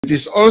It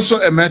is also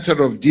a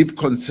matter of deep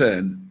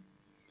concern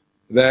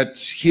that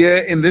here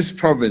in this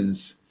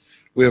province,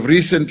 we have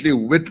recently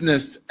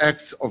witnessed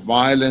acts of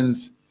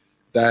violence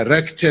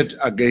directed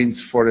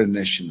against foreign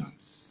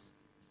nationals.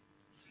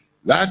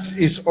 That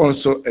is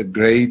also a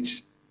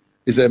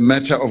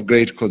matter of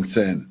great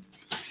concern,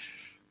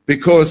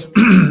 because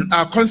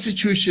our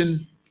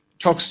Constitution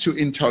talks to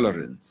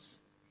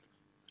intolerance.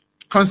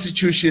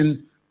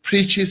 Constitution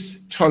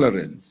preaches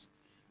tolerance.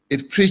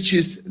 It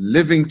preaches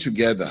living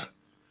together,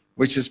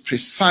 which is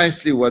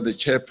precisely what the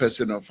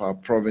chairperson of our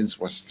province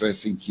was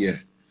stressing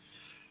here.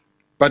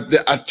 But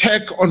the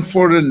attack on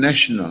foreign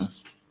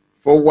nationals,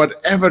 for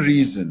whatever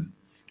reason,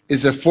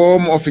 is a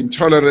form of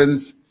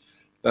intolerance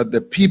that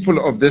the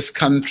people of this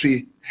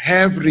country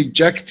have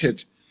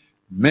rejected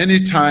many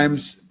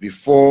times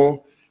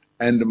before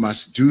and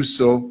must do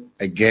so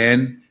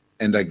again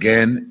and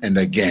again and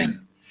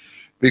again.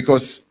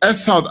 Because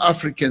as South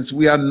Africans,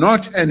 we are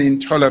not an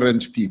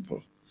intolerant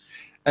people.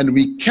 And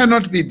we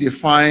cannot be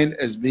defined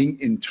as being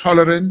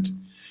intolerant.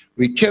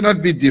 We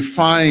cannot be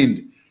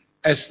defined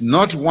as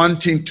not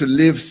wanting to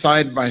live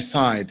side by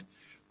side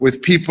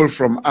with people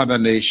from other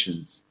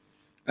nations.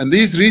 And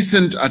these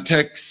recent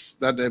attacks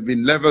that have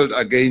been leveled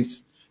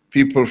against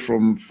people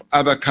from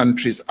other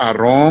countries are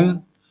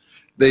wrong.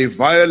 They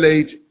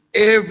violate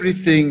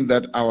everything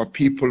that our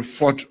people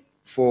fought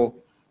for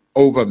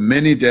over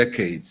many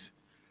decades.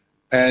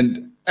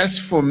 And as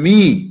for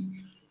me,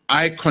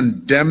 I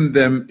condemn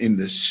them in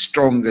the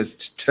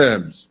strongest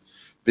terms,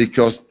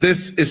 because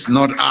this is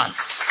not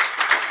us.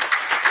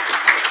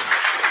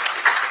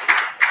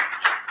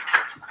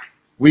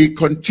 We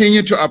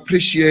continue to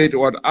appreciate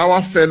what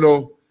our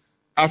fellow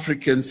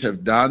Africans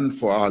have done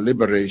for our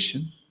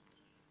liberation,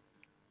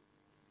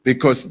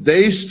 because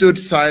they stood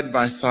side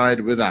by side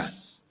with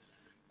us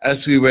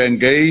as we were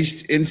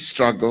engaged in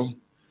struggle.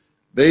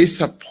 They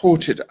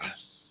supported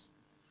us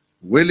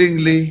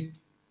willingly,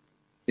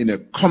 in a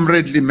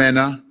comradely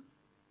manner,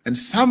 and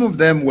some of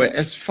them were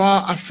as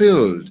far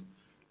afield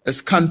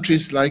as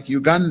countries like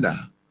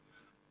Uganda,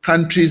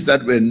 countries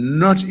that were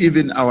not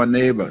even our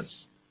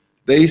neighbors.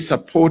 They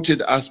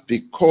supported us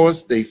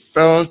because they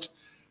felt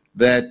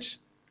that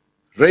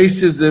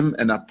racism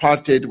and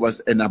apartheid was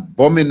an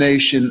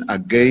abomination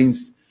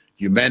against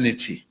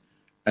humanity.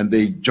 And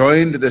they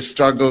joined the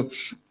struggle,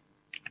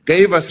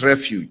 gave us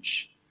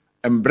refuge,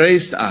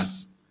 embraced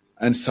us,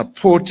 and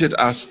supported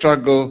our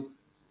struggle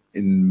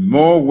in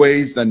more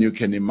ways than you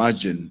can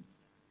imagine,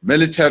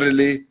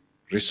 militarily,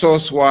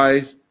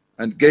 resource-wise,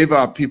 and gave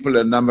our people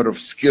a number of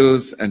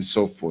skills and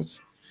so forth.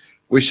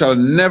 We shall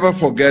never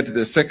forget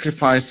the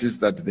sacrifices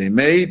that they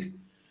made,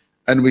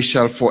 and we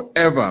shall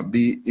forever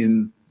be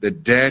in the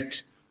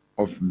debt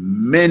of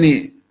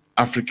many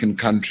African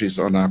countries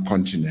on our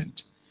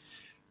continent.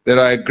 There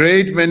are a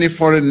great many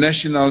foreign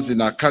nationals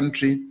in our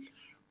country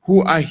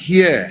who are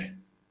here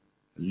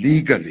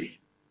legally,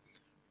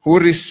 who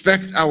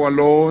respect our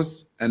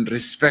laws and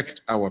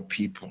respect our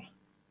people.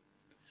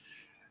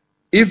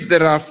 If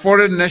there are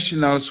foreign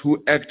nationals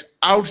who act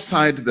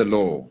outside the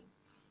law,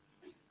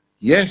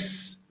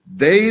 yes,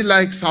 they,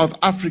 like South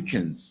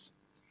Africans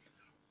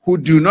who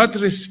do not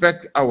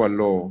respect our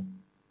law,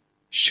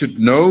 should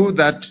know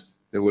that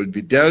they will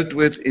be dealt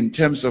with in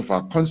terms of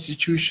our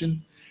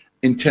Constitution,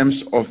 in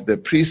terms of the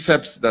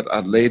precepts that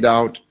are laid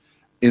out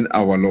in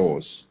our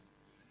laws.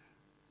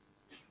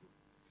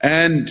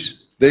 And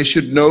they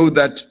should know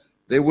that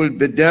they will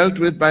be dealt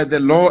with by the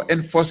law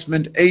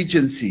enforcement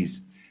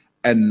agencies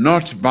and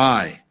not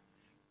by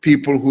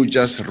people who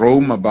just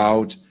roam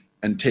about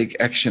and take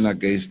action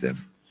against them.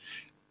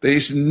 There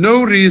is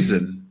no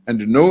reason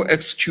and no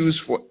excuse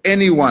for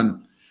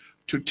anyone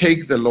to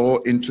take the law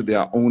into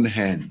their own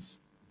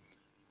hands.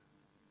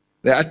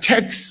 The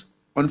attacks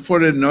on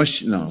foreign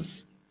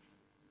nationals,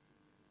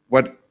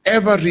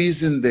 whatever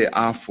reason they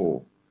are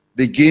for,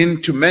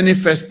 begin to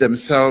manifest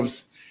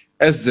themselves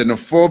as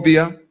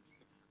xenophobia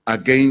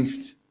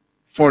against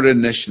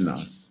foreign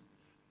nationals.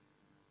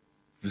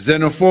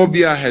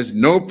 Xenophobia has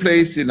no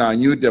place in our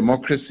new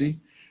democracy,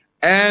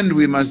 and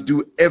we must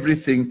do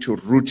everything to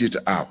root it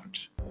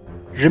out.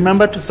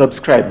 Remember to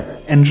subscribe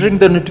and ring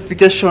the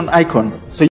notification icon so